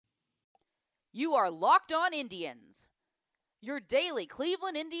You are Locked On Indians, your daily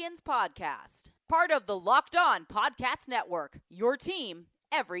Cleveland Indians podcast. Part of the Locked On Podcast Network, your team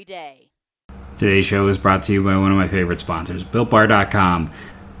every day. Today's show is brought to you by one of my favorite sponsors, BuiltBar.com.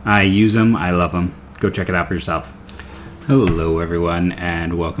 I use them, I love them. Go check it out for yourself. Hello, everyone,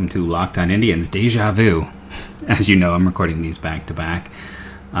 and welcome to Locked On Indians Deja Vu. As you know, I'm recording these back-to-back.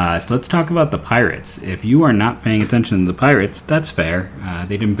 So let's talk about the Pirates. If you are not paying attention to the Pirates, that's fair.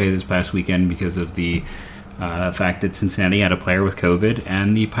 They didn't play this past weekend because of the fact that Cincinnati had a player with COVID,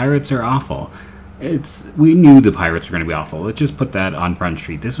 and the Pirates are awful. We knew the Pirates were going to be awful. Let's just put that on Front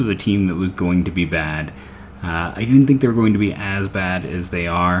Street. This was a team that was going to be bad. I didn't think they were going to be as bad as they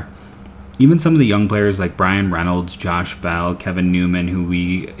are. Even some of the young players like Brian Reynolds, Josh Bell, Kevin Newman, who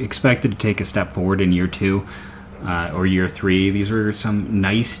we expected to take a step forward in year 2 or year 3, these were some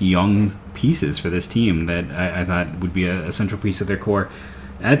nice young pieces for this team that I thought would be a central piece of their core.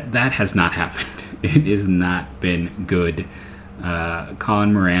 That has not happened. It has not been good.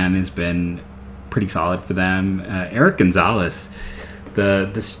 Colin Moran has been pretty solid for them. Eric Gonzalez,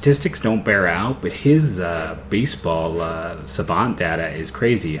 the statistics don't bear out, but his baseball savant data is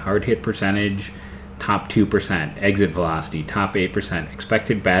crazy. Hard hit percentage, top 2%. Exit velocity, top 8%.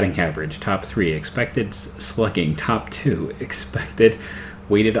 Expected batting average, top 3. Expected slugging, top 2. Expected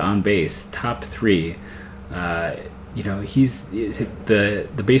weighted on base, top 3. He's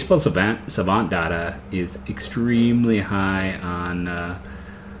the baseball savant data is extremely high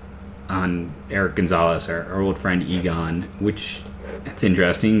on Eric Gonzalez, our old friend Egon, which it's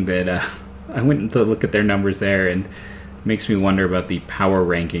interesting that I went to look at their numbers there, and it makes me wonder about the power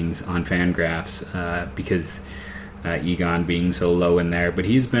rankings on Fangraphs because Egon being so low in there. But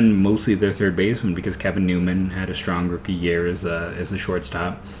he's been mostly their third baseman because Kevin Newman had a strong rookie year as a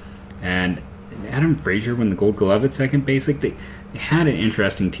shortstop, and Adam Frazier won the Gold Glove at second base. They had an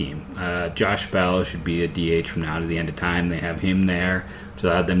interesting team. Josh Bell should be a DH from now to the end of time. They have him there, which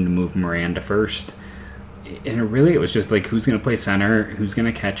allowed them to move Moran to first. And it was just like, who's going to play center, who's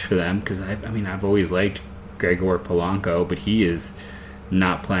going to catch for them? Because I've always liked Gregor Polanco, but he is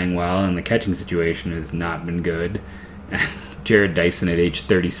not playing well, and the catching situation has not been good. Jared Dyson at age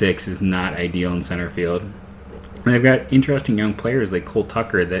 36 is not ideal in center field. And they've got interesting young players like Cole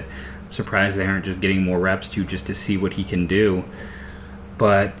Tucker that I'm surprised they aren't just getting more reps just to see what he can do.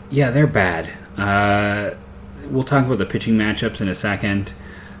 But yeah, they're bad. We'll talk about the pitching matchups in a second.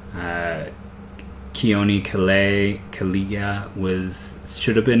 Keone Kalia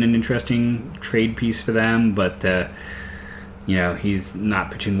should have been an interesting trade piece for them, but he's not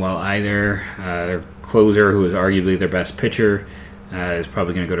pitching well either. Their closer, who is arguably their best pitcher, is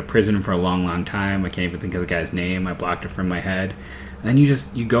probably going to go to prison for a long, long time. I can't even think of the guy's name. I blocked it from my head. And then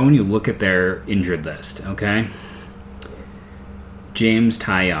you go and you look at their injured list, okay? James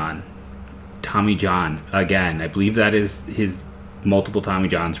Taillon, Tommy John, again. I believe that is his multiple Tommy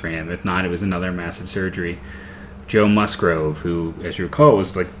Johns for him. If not, it was another massive surgery. Joe Musgrove, who, as you recall,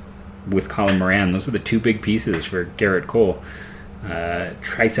 was like with Colin Moran. Those are the two big pieces for Garrett Cole.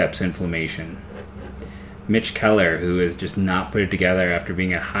 Triceps inflammation. Mitch Keller, who has just not put it together after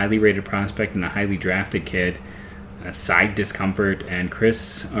being a highly rated prospect and a highly drafted kid. Side discomfort. And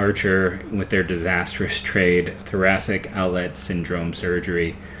Chris Archer with their disastrous trade, thoracic outlet syndrome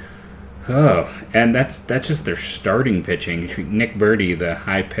surgery. Oh, and that's just their starting pitching. Nick Birdie, the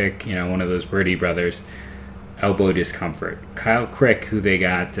high pick, one of those Birdie brothers, elbow discomfort. Kyle Crick, who they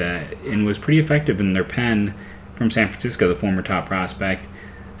got and was pretty effective in their pen from San Francisco, the former top prospect,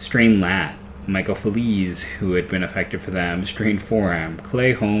 strained lat. Michael Feliz, who had been effective for them, strained forearm.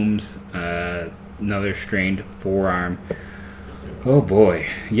 Clay Holmes, another strained forearm. Oh boy.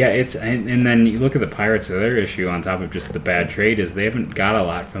 Yeah, and then you look at the Pirates, their issue on top of just the bad trade is they haven't got a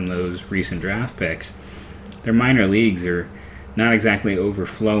lot from those recent draft picks. Their minor leagues are not exactly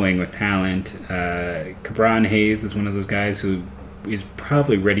overflowing with talent. Cabran Hayes is one of those guys who is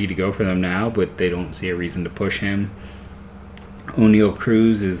probably ready to go for them now, but they don't see a reason to push him. O'Neal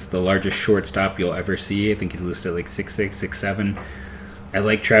Cruz is the largest shortstop you'll ever see. I think he's listed at like 6'6", 6'7". I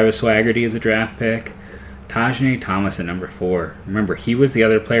like Travis Swaggerty as a draft pick. Tajane Thomas at number 4. Remember, he was the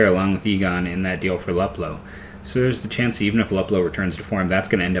other player along with Egon in that deal for Luplow. So there's the chance even if Luplow returns to form, that's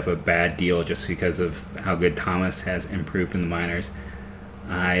going to end up a bad deal just because of how good Thomas has improved in the minors.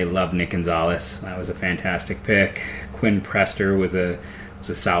 I love Nick Gonzalez. That was a fantastic pick. Quinn Prester was a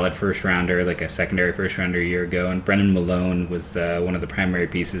solid first-rounder, like a secondary first-rounder a year ago. And Brennan Malone was one of the primary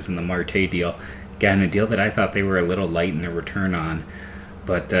pieces in the Marte deal. Again, a deal that I thought they were a little light in their return on.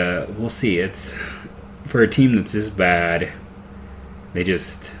 But we'll see. It's for a team that's this bad,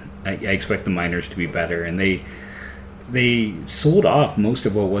 I expect the minors to be better, and they sold off most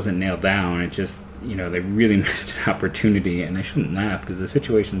of what wasn't nailed down. It just, they really missed an opportunity, and I shouldn't laugh because the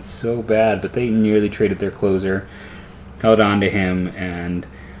situation's so bad, but they nearly traded their closer, held on to him, and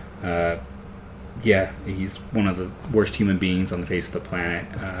he's one of the worst human beings on the face of the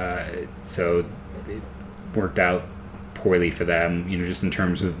planet. So it worked out poorly for them, just in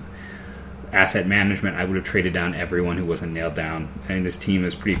terms of asset management. I would have traded down everyone who wasn't nailed down. I think this team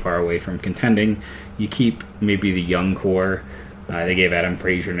is pretty far away from contending. You keep maybe the young core. They gave Adam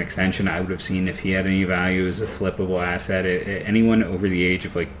Frazier an extension. I would have seen if he had any value as a flippable asset. Anyone over the age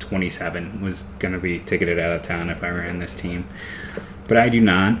of 27 was going to be ticketed out of town if I ran this team. But I do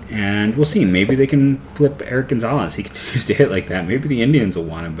not, and we'll see. Maybe they can flip Eric Gonzalez. He continues to hit like that. Maybe the Indians will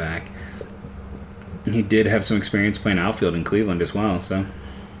want him back. He did have some experience playing outfield in Cleveland as well, so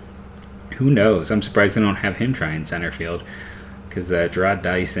who knows? I'm surprised they don't have him try in center field, because Gerard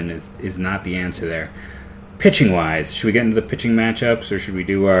Dyson is not the answer there. Pitching-wise, should we get into the pitching matchups, or should we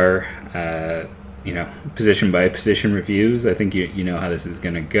do our position-by-position reviews? I think you know how this is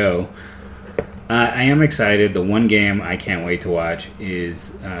going to go. I am excited. The one game I can't wait to watch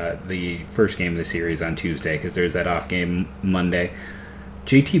is the first game of the series on Tuesday, because there's that off game Monday.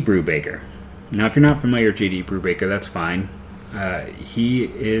 JT Brubaker. Now, if you're not familiar with JT Brubaker, that's fine. He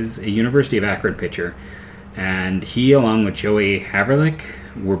is a University of Akron pitcher, and he, along with Joey Havlicek,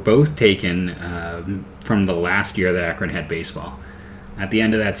 were both taken from the last year that Akron had baseball. At the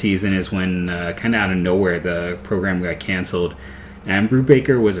end of that season is when, kind of out of nowhere, the program got canceled. And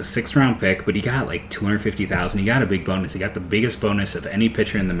Brubaker was a 6th-round pick, but he got $250,000. He got a big bonus. He got the biggest bonus of any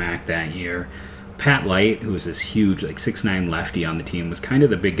pitcher in the MAC that year. Pat Light, who was this huge 6'9" lefty on the team, was kind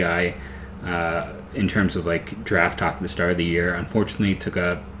of the big guy in terms of draft talk at the start of the year. Unfortunately, took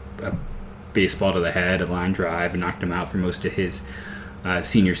a baseball to the head, a line drive, and knocked him out for most of his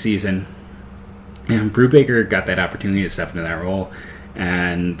senior season. And Brubaker got that opportunity to step into that role,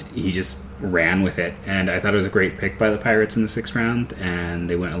 and he just ran with it. And I thought it was a great pick by the Pirates in the 6th round, and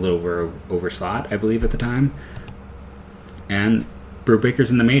they went a little over slot, I believe, at the time. And Brubaker's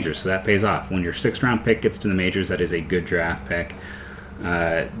in the majors, so that pays off. When your 6th-round pick gets to the majors, that is a good draft pick.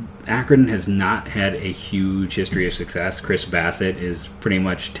 Akron has not had a huge history of success. Chris Bassett is pretty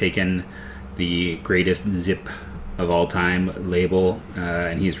much taken the greatest zip of all time label,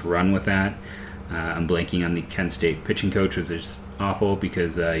 and he's run with that. I'm blanking on the Kent State pitching coach, which is awful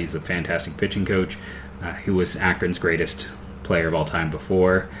because he's a fantastic pitching coach. He was Akron's greatest player of all time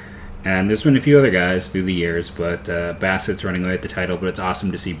before. And there's been a few other guys through the years, but Bassett's running away with the title. But it's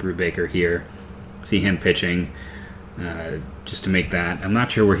awesome to see Brubaker here, see him pitching, just to make that. I'm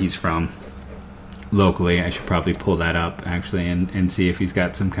not sure where he's from locally. I should probably pull that up, actually, and see if he's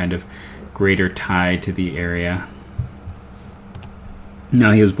got some kind of greater tie to the area.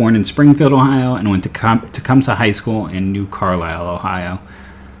 No, he was born in Springfield, Ohio, and went to Tecumseh High School in New Carlisle, Ohio.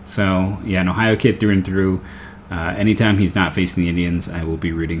 So, yeah, an Ohio kid through and through. Anytime he's not facing the Indians, I will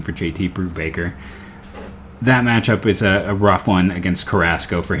be rooting for JT Brubaker. That matchup is a rough one against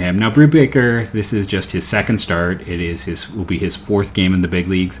Carrasco for him. Now, Brubaker, this is just his 2nd start. Will be his 4th game in the big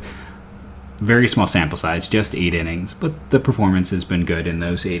leagues. Very small sample size, just 8 innings, but the performance has been good in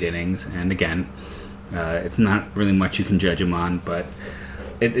those 8 innings. And again, it's not really much you can judge him on, but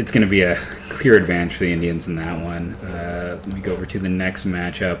it's going to be a clear advantage for the Indians in that one. Let me go over to the next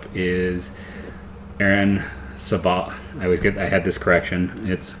matchup. Is Aaron Saval. I had this correction.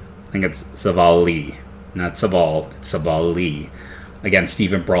 I think it's Savali, not Saval. It's Savali against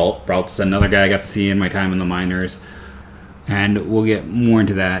Stephen Brault. Brault's another guy I got to see in my time in the minors, and we'll get more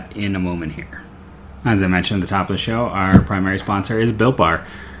into that in a moment here. As I mentioned at the top of the show, our primary sponsor is Built Bar.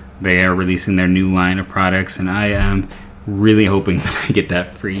 They are releasing their new line of products, and I am really hoping that I get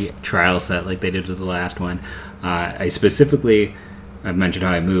that free trial set like they did with the last one. I've mentioned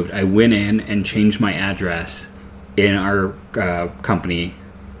how I moved. I went in and changed my address in our company,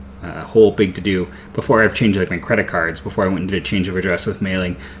 whole big to-do, before I've changed my credit cards, before I went and did a change of address with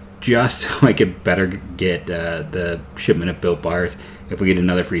mailing, just so I could better get the shipment of Built Bars if we get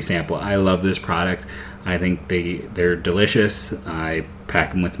another free sample. I love this product. I think they're delicious. I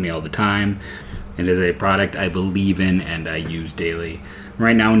pack them with me all the time. It is a product I believe in and I use daily.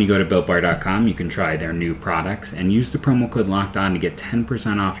 Right now, when you go to BuiltBar.com, you can try their new products and use the promo code LOCKEDON to get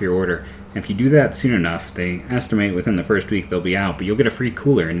 10% off your order. If you do that soon enough, they estimate within the first week they'll be out, but you'll get a free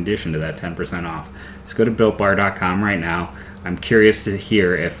cooler in addition to that 10% off. So go to BuiltBar.com right now. I'm curious to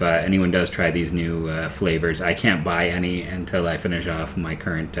hear if anyone does try these new flavors. I can't buy any until I finish off my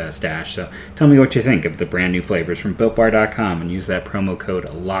current stash. So tell me what you think of the brand new flavors from BuiltBar.com and use that promo code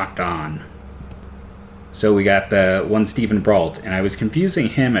LOCKEDON. So we got the one Stephen Brault, and I was confusing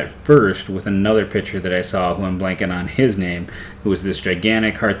him at first with another pitcher that I saw, who I'm blanking on his name, who was this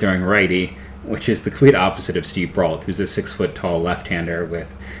gigantic hard-throwing righty, which is the complete opposite of Steve Brault, who's a 6-foot-tall left-hander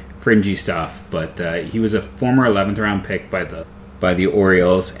with fringy stuff. But he was a former 11th round pick by the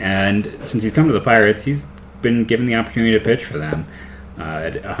Orioles, and since he's come to the Pirates, he's been given the opportunity to pitch for them.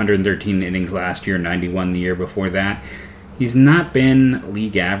 113 innings last year, 91 the year before that. He's not been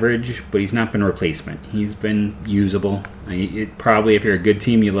league average, but he's not been replacement. He's been usable. Probably if you're a good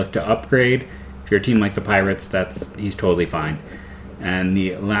team, you look to upgrade. If you're a team like the Pirates, he's totally fine. And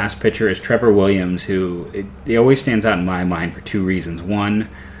the last pitcher is Trevor Williams, who he always stands out in my mind for two reasons. One,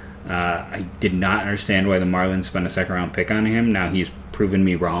 I did not understand why the Marlins spent a second-round pick on him. Now he's proven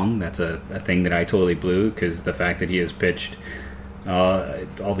me wrong. That's a thing that I totally blew, because the fact that he has pitched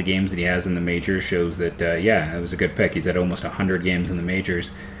all the games that he has in the majors shows that, it was a good pick. He's had almost 100 games in the majors,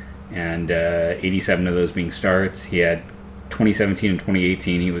 and 87 of those being starts. He had 2017 and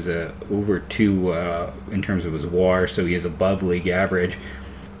 2018, he was over 2 in terms of his WAR, so he is above league average.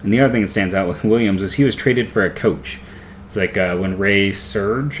 And the other thing that stands out with Williams is he was traded for a coach. It's like when Ray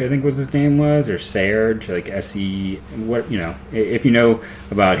Serge, I think was his name was, or Serge, like S-E, if you know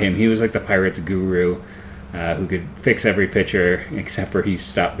about him, he was like the Pirates guru, who could fix every pitcher, except for he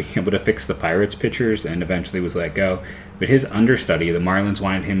stopped being able to fix the Pirates pitchers and eventually was let go. But his understudy, the Marlins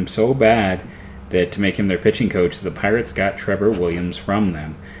wanted him so bad that to make him their pitching coach, the Pirates got Trevor Williams from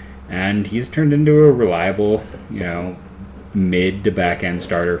them. And he's turned into a reliable, mid to back end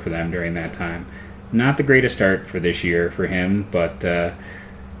starter for them during that time. Not the greatest start for this year for him, but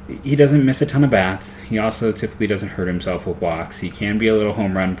he doesn't miss a ton of bats. He also typically doesn't hurt himself with walks. He can be a little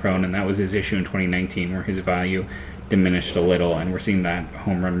home run prone, and that was his issue in 2019, where his value diminished a little, and we're seeing that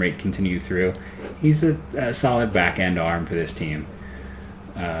home run rate continue through. He's a solid back-end arm for this team.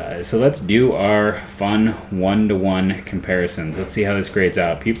 So let's do our fun one-to-one comparisons. Let's see how this grades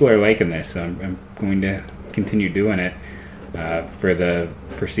out. People are liking this, so I'm going to continue doing it for the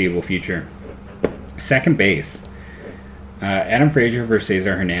foreseeable future. Second base. Adam Frazier versus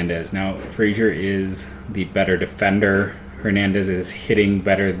Cesar Hernandez. Now, Frazier is the better defender. Hernandez is hitting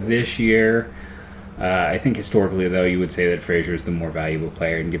better this year. I think historically, though, you would say that Frazier is the more valuable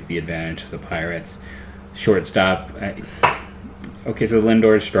player and give the advantage to the Pirates. Shortstop. Okay, so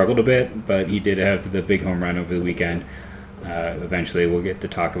Lindor struggled a bit, but he did have the big home run over the weekend. Eventually, we'll get to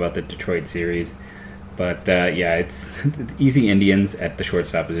talk about the Detroit series. But, it's easy Indians at the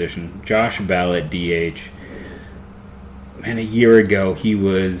shortstop position. Josh Bell at DH. Man, a year ago, he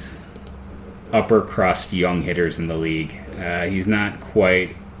was upper crust young hitters in the league. He's not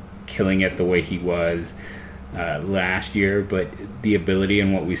quite killing it the way he was last year, but the ability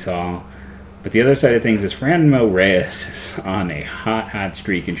and what we saw. But the other side of things is Franmil Reyes is on a hot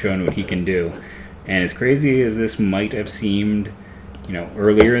streak and showing what he can do. And as crazy as this might have seemed,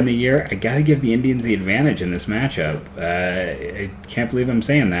 earlier in the year, I got to give the Indians the advantage in this matchup. I can't believe I'm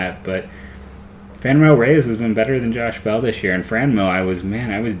saying that, but Franmil Reyes has been better than Josh Bell this year, and Franmil,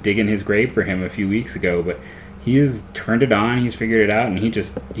 I was digging his grave for him a few weeks ago, but he has turned it on, he's figured it out, and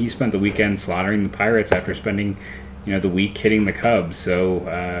he spent the weekend slaughtering the Pirates after spending, the week hitting the Cubs.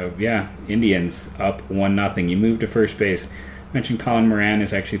 So, Indians up 1-0. You move to first base. I mentioned Colin Moran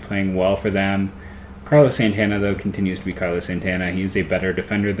is actually playing well for them. Carlos Santana, though, continues to be Carlos Santana. He is a better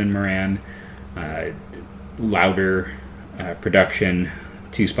defender than Moran. Louder production,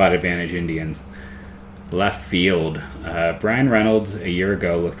 2-spot advantage Indians. Left field. Brian Reynolds a year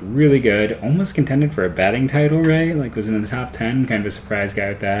ago looked really good. Almost contended for a batting title, right? Was in the top 10. Kind of a surprise guy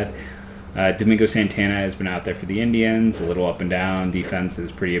with that. Domingo Santana has been out there for the Indians. A little up and down. Defense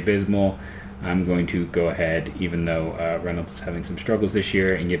is pretty abysmal. I'm going to go ahead, even though Reynolds is having some struggles this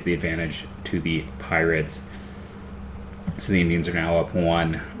year, and give the advantage to the Pirates. So the Indians are now up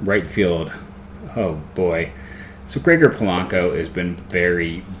 1. Right field. Oh, boy. So Gregor Polanco has been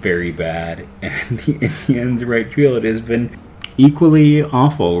very, very bad, and the Indians' right field has been equally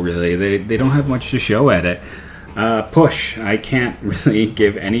awful, really. They don't have much to show at it. Push. I can't really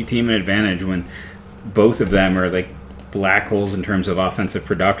give any team an advantage when both of them are like black holes in terms of offensive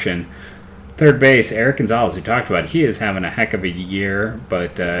production. Third base, Eric Gonzalez, we talked about, he is having a heck of a year,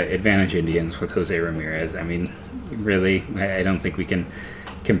 but advantage Indians with Jose Ramirez. I mean, really, I don't think we can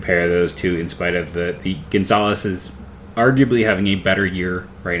compare those two, in spite of the Gonzalez is arguably having a better year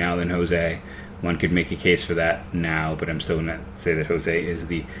right now than Jose. One could make a case for that now, but I'm still going to say that Jose is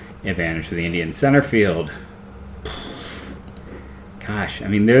the advantage for the Indians. Center field. Gosh, I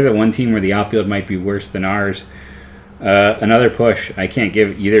mean, they're the one team where the outfield might be worse than ours. Another push. I can't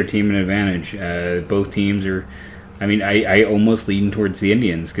give either team an advantage. Both teams are I mean, I almost lean towards the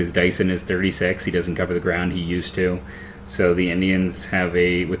Indians because Dyson is 36. He doesn't cover the ground he used to. So the Indians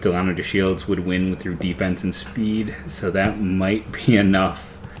with Delano DeShields, would win through defense and speed. So that might be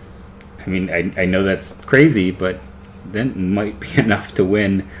enough. I mean, I know that's crazy, but that might be enough to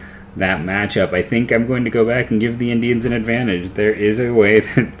win that matchup. I think I'm going to go back and give the Indians an advantage. There is a way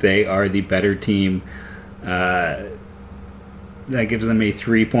that they are the better team. That gives them a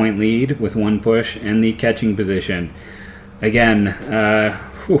 3-point lead with one push and the catching position. Again,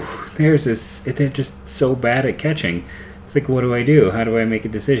 they're just so bad at catching. It's like, what do I do? How do I make a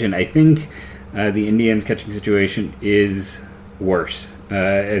decision? I think the Indians' catching situation is worse.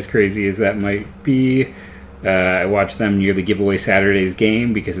 As crazy as that might be, I watched them nearly give away Saturday's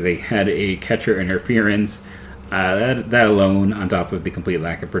game because they had a catcher interference. That alone, on top of the complete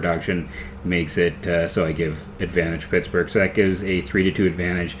lack of production, makes it so I give advantage Pittsburgh. So that gives a 3-2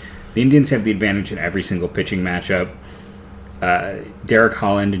 advantage. The Indians have the advantage in every single pitching matchup. Derek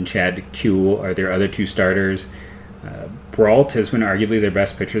Holland and Chad Kuhl are their other two starters. Brault has been arguably their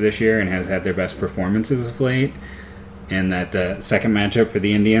best pitcher this year and has had their best performances of late in that second matchup for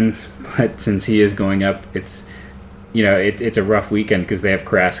the Indians. But since he is going up, it's a rough weekend because they have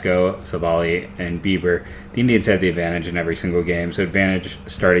Carrasco, Savali, and Bieber. The Indians have the advantage in every single game. So advantage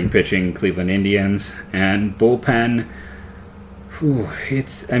starting pitching, Cleveland Indians, and bullpen.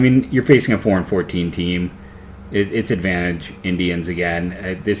 You're facing a 4-14 team. It's advantage Indians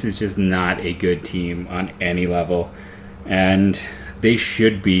again. This is just not a good team on any level. And they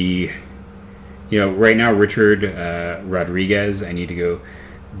should be, right now Richard Rodriguez, I need to go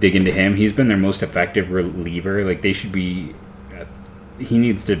dig into him. He's been their most effective reliever. Like, they should be, he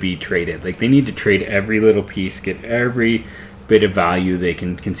needs to be traded. Like, they need to trade every little piece, get every bit of value they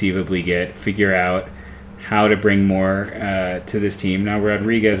can conceivably get, figure out how to bring more to this team. Now,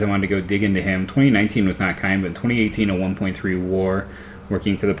 Rodriguez, I wanted to go dig into him. 2019 was not kind, but 2018 a 1.3 WAR,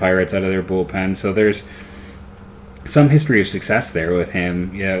 working for the Pirates out of their bullpen. So there's some history of success there with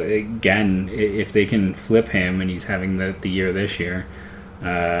him. Again, if they can flip him, and he's having the year this year,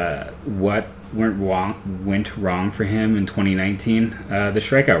 what went wrong for him in 2019? The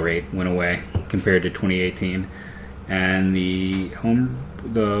strikeout rate went away compared to 2018, and the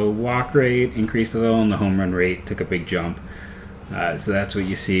walk rate increased a little, and the home run rate took a big jump. So that's what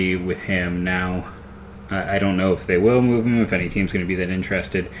you see with him now. I don't know if they will move him, if any team's going to be that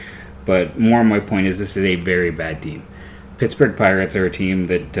interested. But more my point is, this is a very bad team. Pittsburgh Pirates are a team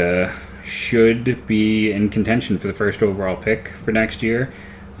that should be in contention for the first overall pick for next year.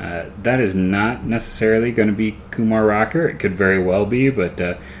 That is not necessarily going to be Kumar Rocker. It could very well be, but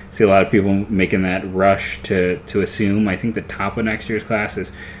I see a lot of people making that rush to assume. I think the top of next year's class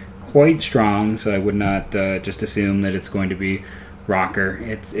is quite strong, so I would not just assume that it's going to be Rocker.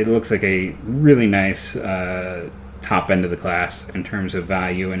 It looks like a really nice top end of the class in terms of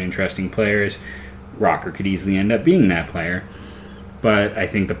value and interesting players. Rocker could easily end up being that player, but I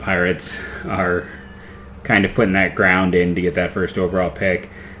think the Pirates are kind of putting that ground in to get that first overall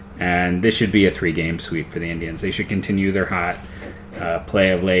pick, and this should be a 3-game sweep for the Indians. They should continue their hot play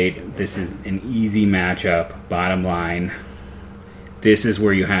of late. This is an easy matchup. Bottom line, this is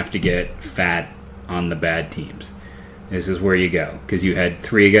where you have to get fat on the bad teams. This is where you go, because you had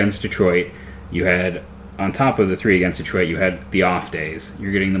 3 against Detroit. You had, on top of the 3 against Detroit, you had the off days.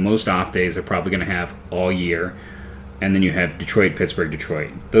 You're getting the most off days they're probably going to have all year. And then you have Detroit, Pittsburgh,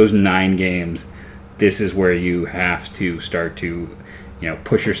 Detroit. Those 9 games, this is where you have to start to,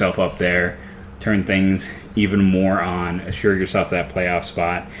 push yourself up there, turn things even more on, assure yourself that playoff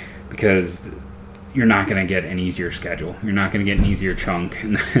spot, because you're not going to get an easier schedule. You're not going to get an easier chunk,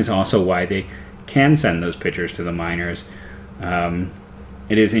 and that is also why they can send those pitchers to the minors.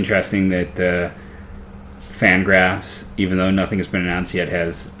 It is interesting that Fangraphs, even though nothing has been announced yet,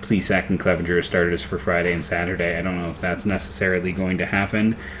 has Plesac and Clevenger as starters for Friday and Saturday. I don't know if that's necessarily going to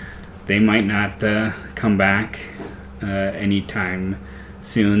happen. They might not come back anytime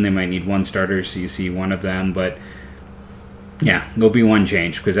soon. They might need one starter, so you see one of them. But yeah, there'll be one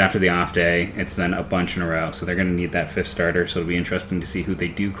change, because after the off day, it's then a bunch in a row. So they're going to need that 5th starter. So it'll be interesting to see who they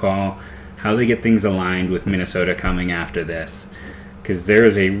do call, how they get things aligned with Minnesota coming after this. Because there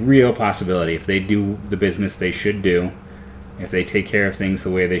is a real possibility, if they do the business they should do, if they take care of things the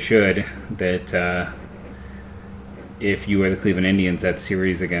way they should, that if you are the Cleveland Indians, that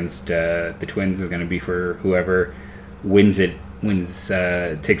series against the Twins is going to be for whoever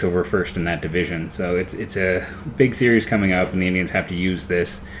takes over first in that division. So it's a big series coming up, and the Indians have to use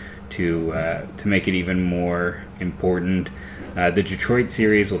this to make it even more important. The Detroit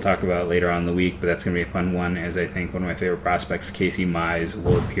series we'll talk about later on in the week, but that's going to be a fun one, as I think one of my favorite prospects, Casey Mize,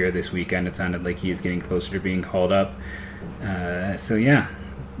 will appear this weekend. It sounded like he is getting closer to being called up. So yeah,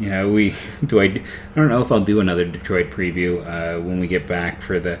 I don't know if I'll do another Detroit preview when we get back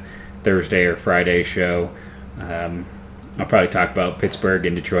for the Thursday or Friday show. I'll probably talk about Pittsburgh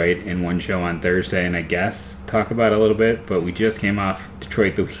and Detroit in one show on Thursday, and I guess talk about it a little bit, but we just came off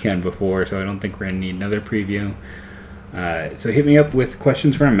Detroit the weekend before, so I don't think we're going to need another preview. So hit me up with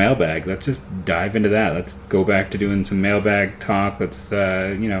questions for our mailbag. Let's just dive into that. Let's go back to doing some mailbag talk. Let's,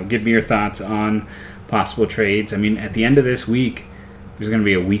 give me your thoughts on possible trades. I mean, at the end of this week, there's going to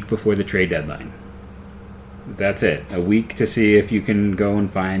be a week before the trade deadline. That's it. A week to see if you can go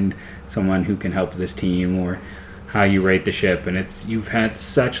and find someone who can help this team or how you rate the ship. And you've had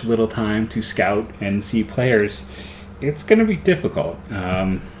such little time to scout and see players. It's going to be difficult.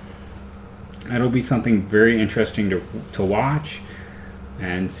 It'll be something very interesting to watch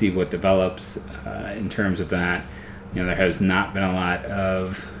and see what develops in terms of that. There has not been a lot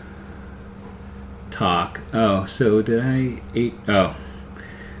of talk. Sorry,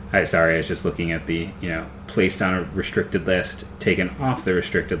 I was just looking at the, placed on a restricted list, taken off the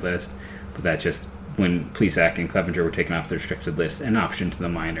restricted list, but that just when Plesac and Clevenger were taken off the restricted list, an option to the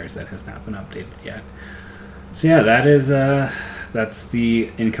minors that has not been updated yet. So yeah, that's the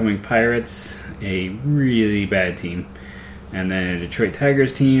incoming Pirates, a really bad team, and then a Detroit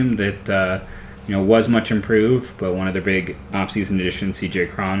Tigers team that was much improved, but one of their big offseason additions, C.J.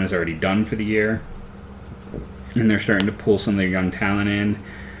 Cron, is already done for the year, and they're starting to pull some of their young talent in,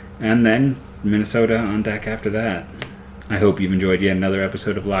 and then Minnesota on deck after that. I hope you've enjoyed yet another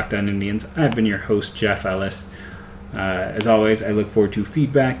episode of Locked On Indians. I've been your host, Jeff Ellis. As always, I look forward to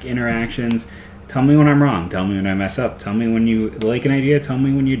feedback, interactions. Tell me when I'm wrong. Tell me when I mess up. Tell me when you like an idea. Tell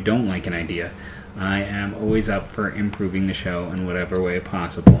me when you don't like an idea. I am always up for improving the show in whatever way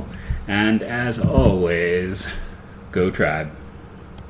possible. And as always, go Tribe.